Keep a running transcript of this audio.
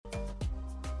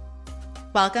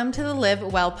Welcome to the Live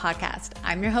Well podcast.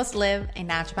 I'm your host, Liv, a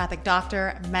naturopathic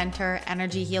doctor, mentor,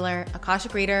 energy healer,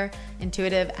 Akashic reader,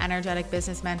 intuitive, energetic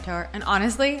business mentor, and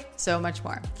honestly, so much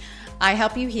more. I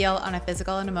help you heal on a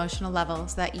physical and emotional level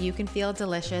so that you can feel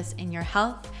delicious in your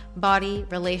health, body,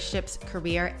 relationships,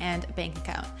 career, and bank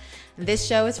account. This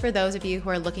show is for those of you who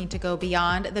are looking to go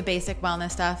beyond the basic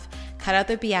wellness stuff, cut out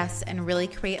the BS, and really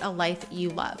create a life you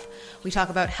love. We talk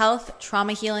about health,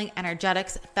 trauma healing,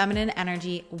 energetics, feminine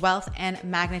energy, wealth, and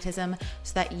magnetism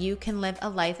so that you can live a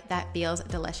life that feels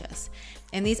delicious.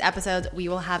 In these episodes, we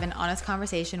will have an honest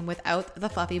conversation without the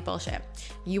fluffy bullshit.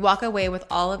 You walk away with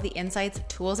all of the insights,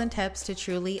 tools, and tips to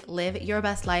truly live your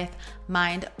best life,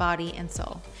 mind, body, and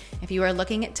soul. If you are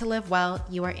looking to live well,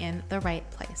 you are in the right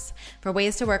place. For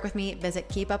ways to work with me, visit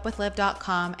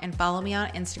keepupwithliv.com and follow me on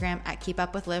Instagram at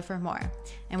keepupwithliv for more.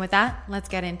 And with that, let's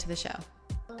get into the show.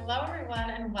 Hello, everyone,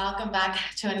 and welcome back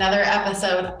to another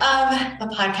episode of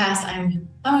the podcast.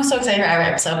 I'm so excited for every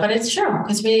episode, but it's true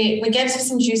because we get to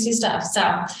some juicy stuff.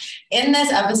 So in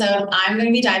this episode, I'm going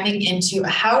to be diving into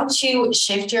how to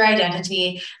shift your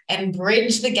identity and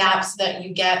bridge the gaps so that you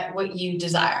get what you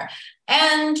desire.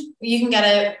 And you can get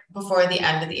it before the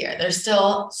end of the year. There's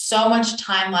still so much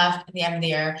time left at the end of the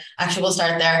year. Actually, we'll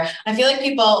start there. I feel like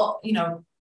people,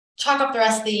 chalk up the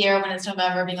rest of the year when it's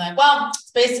November, being like, well, it's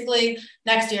basically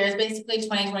next year, it's basically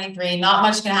 2023. Not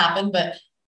much can happen, but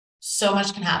so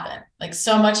much can happen. Like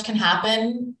so much can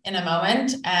happen in a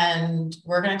moment. And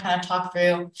we're going to kind of talk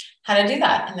through how to do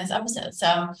that in this episode.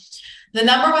 So the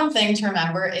number one thing to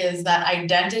remember is that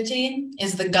identity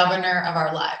is the governor of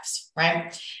our lives,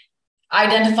 right?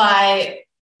 Identify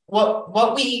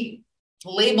what we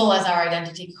label as our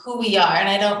identity, who we are. And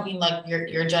I don't mean like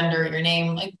your gender, your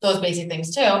name, like those basic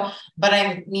things too. But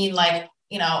I mean like,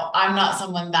 I'm not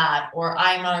someone that, or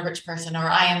I am not a rich person, or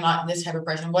I am not this type of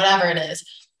person, whatever it is.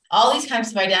 All these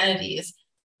types of identities,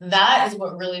 that is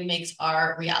what really makes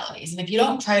our realities. And if you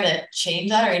don't try to change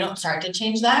that, or you don't start to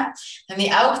change that, then the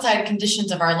outside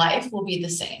conditions of our life will be the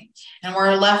same. And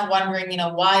we're left wondering,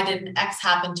 why did X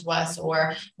happen to us?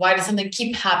 Or why does something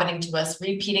keep happening to us?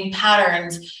 Repeating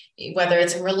patterns, whether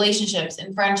it's in relationships,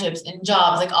 in friendships, in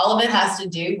jobs, like all of it has to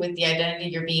do with the identity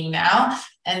you're being now.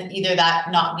 And either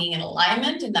that not being in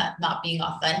alignment and that not being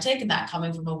authentic and that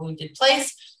coming from a wounded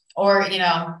place, or,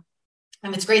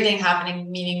 and it's a great thing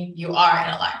happening, meaning you are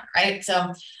in alignment, right?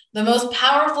 So the most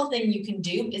powerful thing you can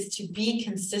do is to be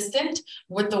consistent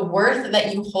with the worth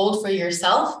that you hold for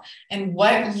yourself and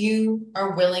what you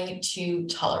are willing to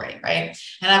tolerate, right?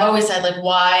 And I've always said, like,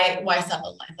 why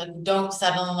settle in life? Like, don't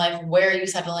settle in life. Where are you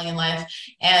settling in life?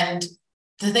 And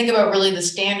to think about really the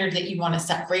standard that you want to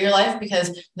set for your life,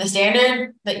 because the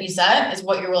standard that you set is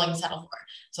what you're willing to settle for.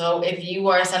 So if you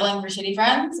are settling for shitty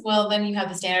friends, well, then you have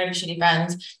the standard of shitty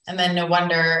friends. And then no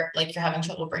wonder like you're having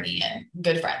trouble bringing in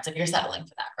good friends if you're settling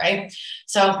for that, right?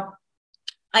 So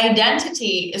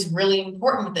identity is really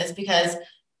important with this, because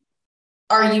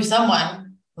are you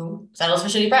someone who settles for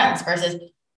shitty friends versus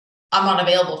I'm not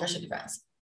available for shitty friends?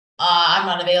 I'm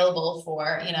not available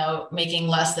for, making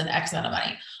less than X amount of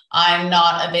money. I'm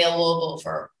not available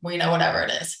for, whatever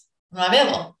it is. I'm not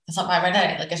available. It's not my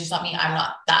identity. Like, it's just not me. I'm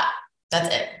not that.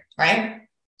 That's it, right?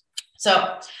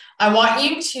 So I want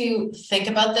you to think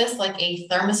about this like a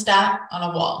thermostat on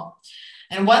a wall.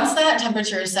 And once that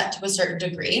temperature is set to a certain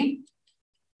degree,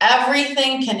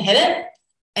 everything can hit it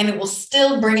and it will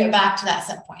still bring it back to that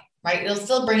set point, right? It'll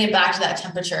still bring it back to that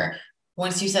temperature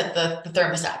once you set the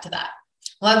thermostat to that.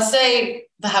 Let's say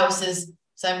the house is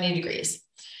 70 degrees.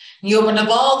 You opened up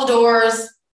all the doors,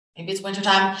 maybe it's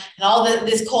wintertime, and all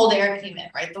this cold air came in,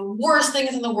 right? The worst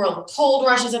things in the world, cold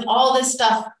rushes and all this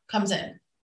stuff comes in.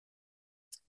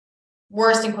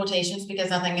 Worst in quotations, because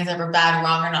nothing is ever bad,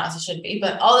 wrong, or not as it should be,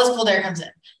 but all this cold air comes in,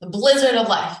 the blizzard of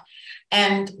life.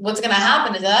 And what's going to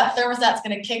happen is that thermostat's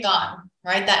going to kick on,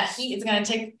 right? That heat is going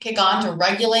to kick on to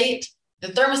regulate the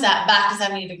thermostat back to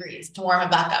 70 degrees to warm it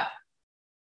back up.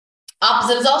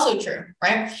 Opposite is also true,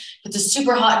 right? If it's a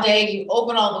super hot day, you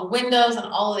open all the windows and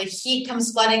all of the heat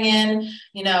comes flooding in,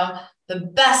 the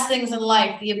best things in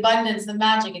life, the abundance, the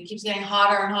magic, it keeps getting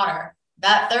hotter and hotter.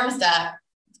 That thermostat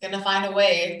is going to find a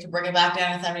way to bring it back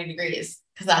down to 70 degrees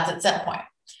because that's its set point,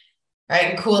 right?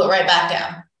 And cool it right back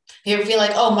down. You ever feel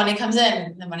like, oh, money comes in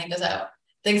and then money goes out.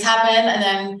 Things happen and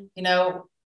then,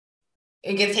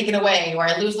 it gets taken away, or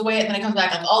I lose the weight and then it comes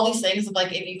back. Like all these things,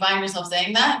 like if you find yourself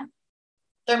saying that,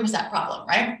 thermostat problem,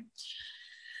 right?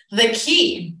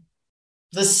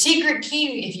 The secret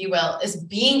key, if you will, is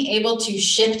being able to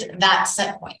shift that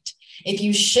set point. If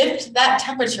you shift that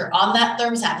temperature on that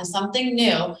thermostat to something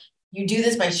new, you do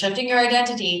this by shifting your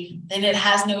identity, then it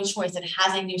has no choice. It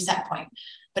has a new set point.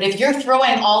 But if you're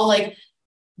throwing all like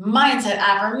mindset,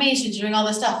 affirmations, doing all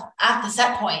this stuff at the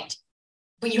set point,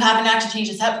 but you haven't actually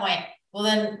changed the set point, well,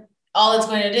 then all it's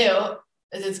going to do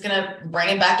is it's going to bring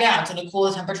it back down. It's going to cool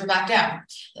the temperature back down.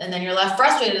 And then you're left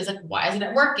frustrated. It's like, why isn't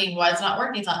it working? Why it's not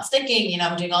working? It's not sticking.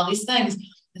 I'm doing all these things.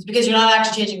 It's because you're not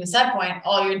actually changing the set point.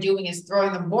 All you're doing is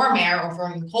throwing the warm air or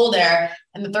throwing the cold air,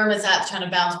 and the thermostat's trying to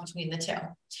bounce between the two.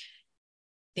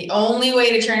 The only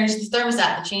way to change the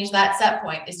thermostat, to change that set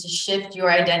point, is to shift your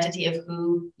identity of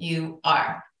who you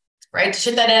are, right? To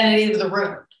shift that identity to the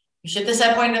room. You shift the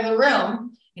set point of the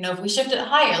room. If we shift it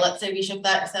higher, let's say we shift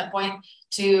that set point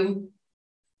to,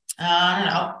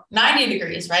 90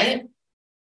 degrees, right?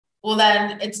 Well,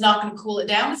 then it's not going to cool it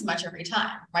down as much every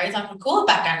time, right? It's not going to cool it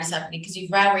back down to 70 because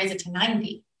you've rather raise it to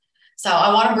 90. So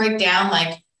I want to break down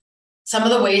some of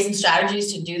the ways and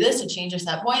strategies to do this, to change your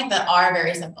set point, that are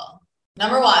very simple.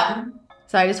 Number one.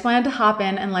 So I just wanted to hop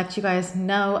in and let you guys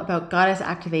know about Goddess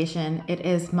Activation. It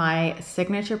is my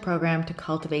signature program to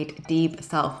cultivate deep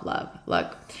self-love.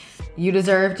 Look, you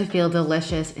deserve to feel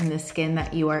delicious in the skin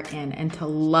that you are in, and to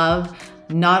love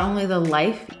not only the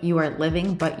life you are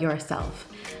living, but yourself,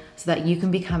 so that you can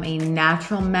become a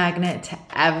natural magnet to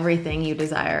everything you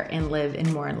desire and live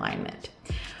in more alignment.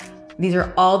 These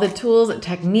are all the tools,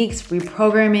 techniques,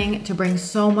 reprogramming to bring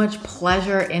so much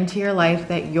pleasure into your life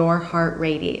that your heart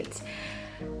radiates.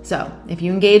 So if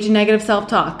you engage in negative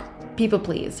self-talk, people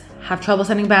please, have trouble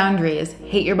setting boundaries,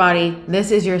 hate your body,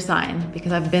 this is your sign,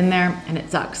 because I've been there and it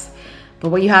sucks. But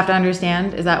what you have to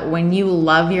understand is that when you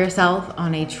love yourself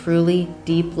on a truly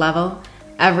deep level,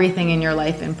 everything in your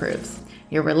life improves.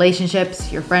 Your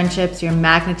relationships, your friendships, your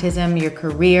magnetism, your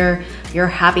career, your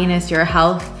happiness, your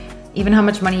health, even how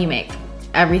much money you make.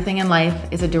 Everything in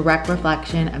life is a direct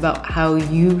reflection about how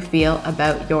you feel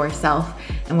about yourself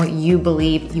and what you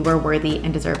believe you are worthy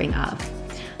and deserving of.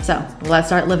 So let's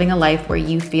start living a life where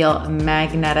you feel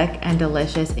magnetic and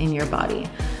delicious in your body.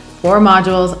 4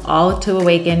 modules, all to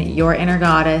awaken your inner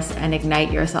goddess and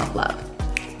ignite your self-love.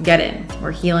 Get in.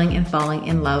 We're healing and falling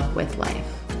in love with life.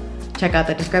 Check out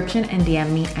the description and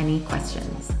DM me any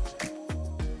questions.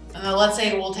 Let's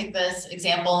say we'll take this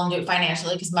example and do it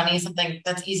financially, because money is something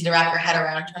that's easy to wrap your head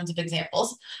around in terms of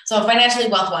examples. So financially,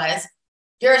 wealth-wise,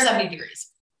 you're 70 degrees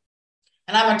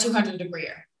and I'm a 200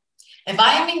 degreeer. If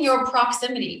I am in your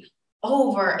proximity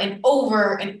over and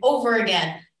over and over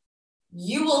again,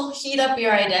 you will heat up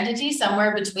your identity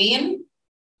somewhere between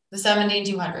the 70 and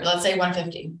 200, let's say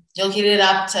 150. You'll heat it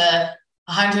up to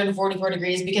 144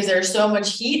 degrees because there's so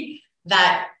much heat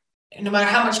that no matter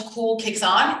how much cool kicks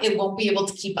on, it won't be able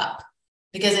to keep up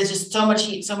because it's just so much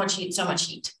heat, so much heat, so much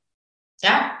heat.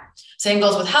 Yeah. Same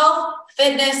goes with health,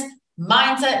 fitness,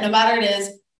 mindset, no matter it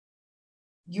is,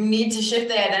 you need to shift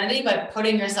the identity by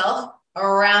putting yourself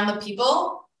around the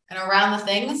people and around the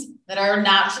things that are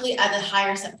naturally at the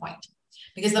higher set point.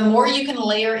 Because the more you can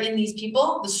layer in these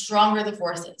people, the stronger the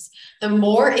force is. The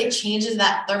more it changes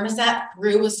that thermostat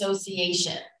through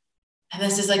association. And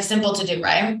this is simple to do,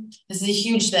 right? This is a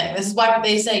huge thing. This is why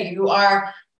they say you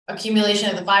are accumulation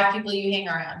of the 5 people you hang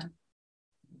around.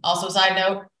 Also, side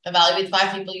note, evaluate the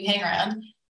 5 people you hang around.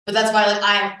 But that's why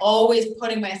I'm always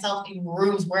putting myself in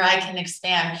rooms where I can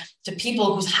expand to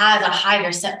people who has a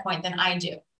higher set point than I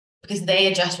do, because they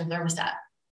adjust your thermostat.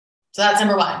 So that's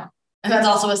number 1. And that's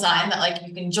also a sign that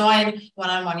you can join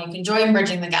one-on-one, you can join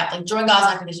Bridging the Gap, join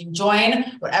Goddess Activation, join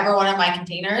whatever one of my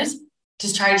containers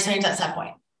to try to change that set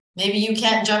point. Maybe you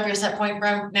can't jump your set point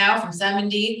from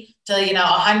 70 to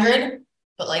 100,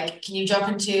 but can you jump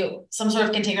into some sort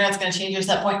of container that's going to change your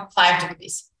set point 5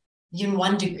 degrees, even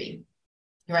 1 degree,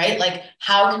 right?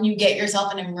 How can you get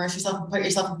yourself and immerse yourself and put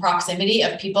yourself in proximity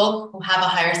of people who have a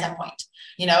higher set point?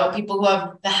 People who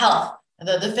have the health,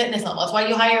 the fitness level. That's why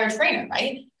you hire a trainer,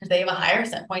 right? Because they have a higher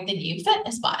set point than you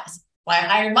fitness-wise. Why I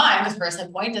hired mine, because her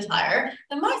set point is higher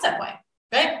than my set point,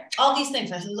 right? All these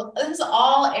things. This is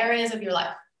all areas of your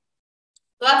life.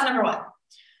 So that's number 1.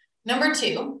 Number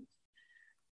 2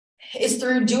 is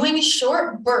through doing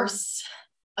short bursts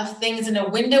of things in a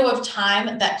window of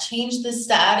time that change the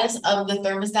status of the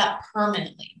thermostat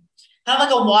permanently. Kind of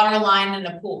like a water line in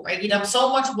a pool, right? You dump so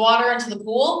much water into the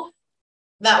pool,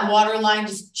 that water line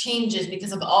just changes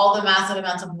because of all the massive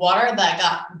amounts of water that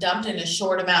got dumped in a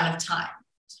short amount of time,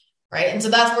 right? And so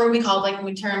that's where we call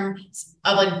in terms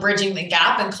of bridging the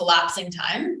gap and collapsing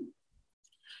time.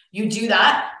 You do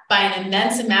that by an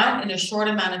immense amount in a short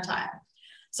amount of time.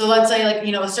 So let's say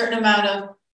a certain amount of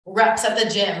reps at the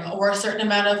gym or a certain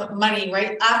amount of money,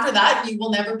 right? After that, you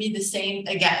will never be the same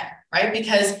again, right?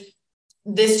 Because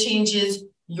this changes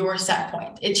your set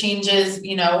point. It changes,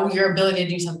 your ability to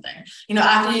do something.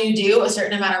 After you do a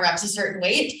certain amount of reps, a certain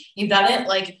weight, you've done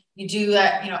it, you do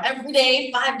that, every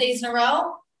day, 5 days in a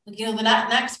row, like, the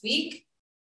next week,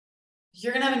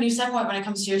 you're going to have a new set point when it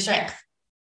comes to your strength.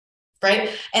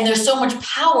 Right. And there's so much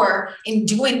power in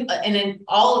doing and in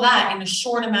all of that in a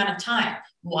short amount of time.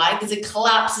 Why? Because it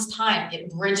collapses time. It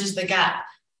bridges the gap.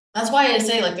 That's why I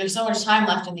say, like, there's so much time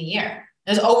left in the year.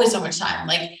 There's always so much time.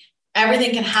 Like,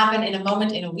 everything can happen in a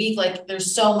moment, in a week. Like,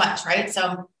 there's so much, right?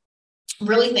 So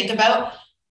really think about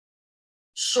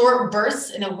short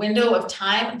bursts in a window of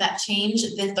time that change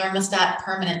the thermostat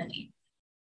permanently,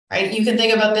 right? You can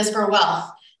think about this for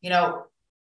wealth.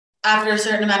 After a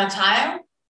certain amount of time,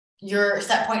 your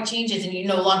set point changes and you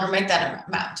no longer make that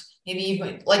amount.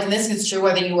 Maybe like in this, it's true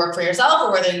whether you work for yourself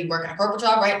or whether you work in a corporate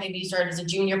job, right? Maybe you started as a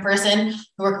junior person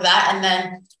who worked with that, and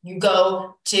then you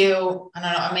go to, I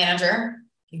don't know, a manager.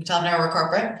 You can tell them I work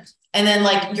corporate. And then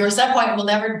like your set point will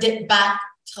never dip back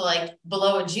to like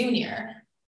below a junior,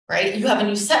 right? You have a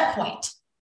new set point.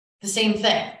 The same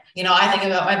thing. I think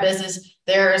about my business.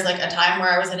 There's like a time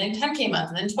where I was in 10K month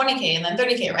and then 20K and then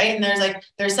 30K, right? And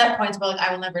there's set points where like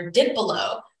I will never dip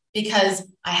below because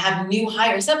I have new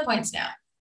higher set points now.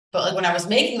 But like when I was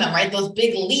making them, right, those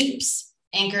big leaps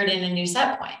anchored in a new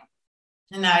set point.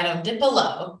 And now I don't dip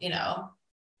below,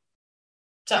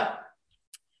 So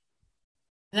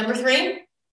number 3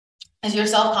 is your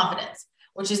self-confidence,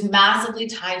 which is massively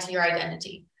tied to your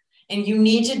identity. And you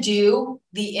need to do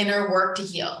the inner work to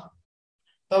heal.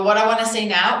 But what I want to say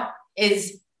now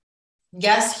is,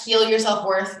 yes, heal your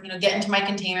self-worth, get into my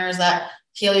containers that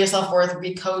heal your self-worth,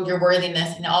 recode your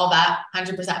worthiness and all that,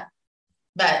 100%.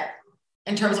 But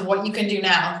in terms of what you can do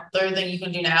now, third thing you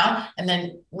can do now, and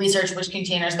then research which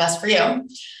container is best for you,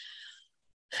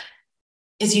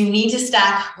 is you need to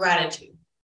stack gratitude.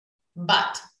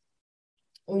 But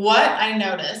what I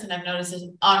notice, and I've noticed is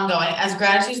ongoing, as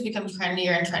gratitude has become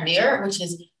trendier and trendier, which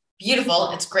is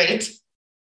beautiful, it's great.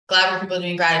 Glad more people are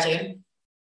doing gratitude.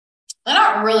 They're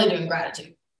not really doing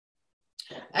gratitude.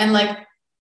 And like,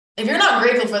 if you're not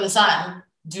grateful for the sun,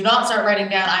 do not start writing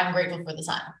down, I'm grateful for the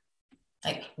sun.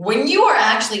 Like when you are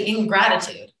actually in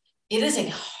gratitude, it is a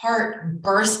heart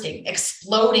bursting,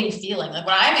 exploding feeling. Like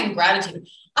when I'm in gratitude,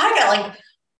 I get like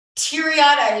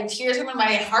teary-eyed, I have tears coming,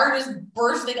 my heart is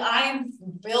bursting. I am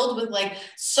filled with like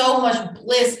so much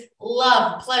bliss,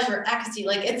 love, pleasure, ecstasy.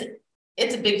 Like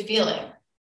it's a big feeling.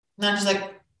 Not just like,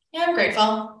 yeah, I'm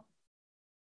grateful.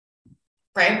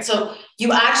 Right? So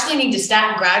you actually need to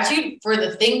stack gratitude for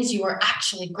the things you are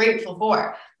actually grateful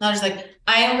for. Not just like,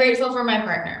 I am grateful for my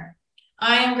partner.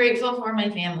 I am grateful for my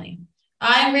family.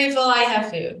 I am grateful I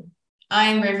have food. I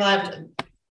am grateful I have.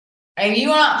 If you're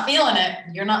not feeling it,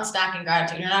 you're not stacking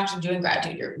gratitude. You're not actually doing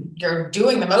gratitude. You're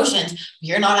doing the motions.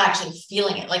 You're not actually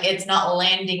feeling it. Like it's not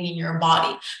landing in your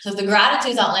body. So if the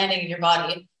gratitude is not landing in your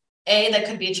body, A, that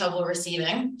could be trouble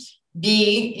receiving.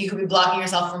 B, you could be blocking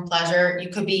yourself from pleasure. You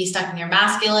could be stuck in your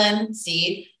masculine,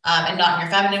 C, and not in your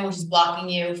feminine, which is blocking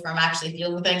you from actually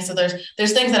feeling things. So there's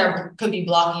things that could be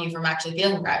blocking you from actually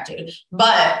feeling gratitude.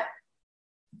 But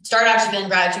start actually feeling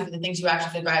gratitude for the things you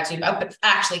actually feel gratitude about, but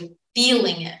actually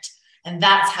feeling it. And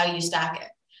that's how you stack it.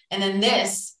 And then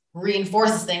this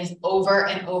reinforces things over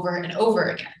and over and over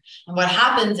again. And what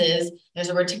happens is there's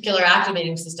a reticular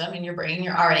activating system in your brain,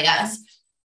 your RAS.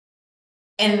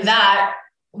 And that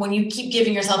when you keep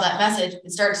giving yourself that message,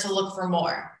 it starts to look for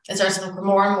more. It starts to look for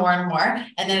more and more and more.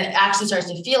 And then it actually starts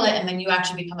to feel it. And then you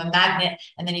actually become a magnet.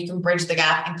 And then you can bridge the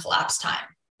gap and collapse time.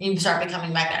 You start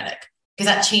becoming magnetic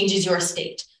because that changes your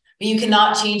state. But you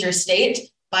cannot change your state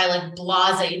by like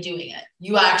blase doing it.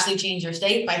 You actually change your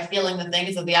state by feeling the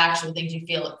things of the actual things you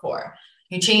feel it for.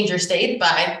 You change your state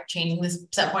by changing the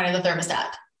set point of the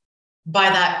thermostat, by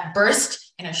that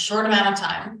burst in a short amount of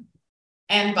time,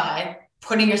 and by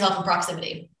putting yourself in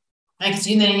proximity. Like, so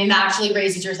then it naturally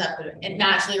raises your set point. It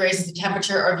naturally raises the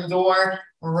temperature of your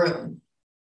room.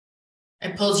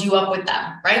 It pulls you up with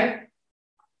them, right?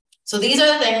 So these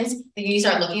are the things that you need to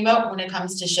start looking about when it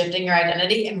comes to shifting your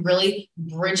identity and really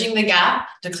bridging the gap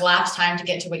to collapse time to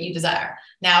get to what you desire.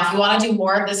 Now, if you want to do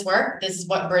more of this work, this is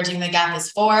what bridging the gap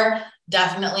is for.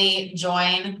 Definitely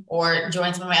join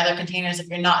some of my other containers if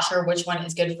you're not sure which one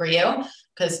is good for you,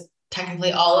 because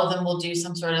technically all of them will do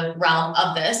some sort of realm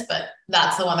of this, but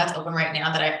that's the one that's open right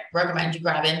now that I recommend you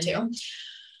grab into.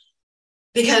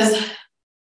 Because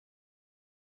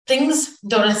things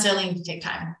don't necessarily need to take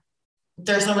time.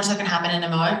 There's so much that can happen in a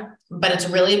moment, but it's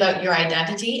really about your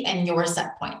identity and your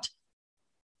set point.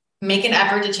 Make an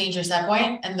effort to change your set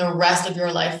point and the rest of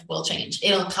your life will change.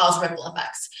 It'll cause ripple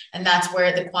effects. And that's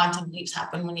where the quantum leaps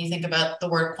happen. When you think about the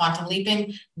word quantum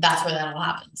leaping, that's where that'll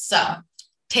happen. So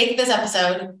take this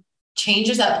episode, change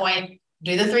your set point,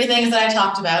 do the 3 things that I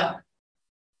talked about,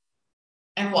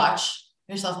 and watch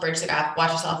yourself bridge the gap,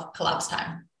 watch yourself collapse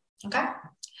time. Okay.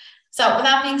 So with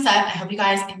that being said, I hope you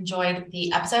guys enjoyed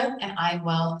the episode and I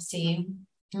will see you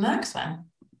in the next one.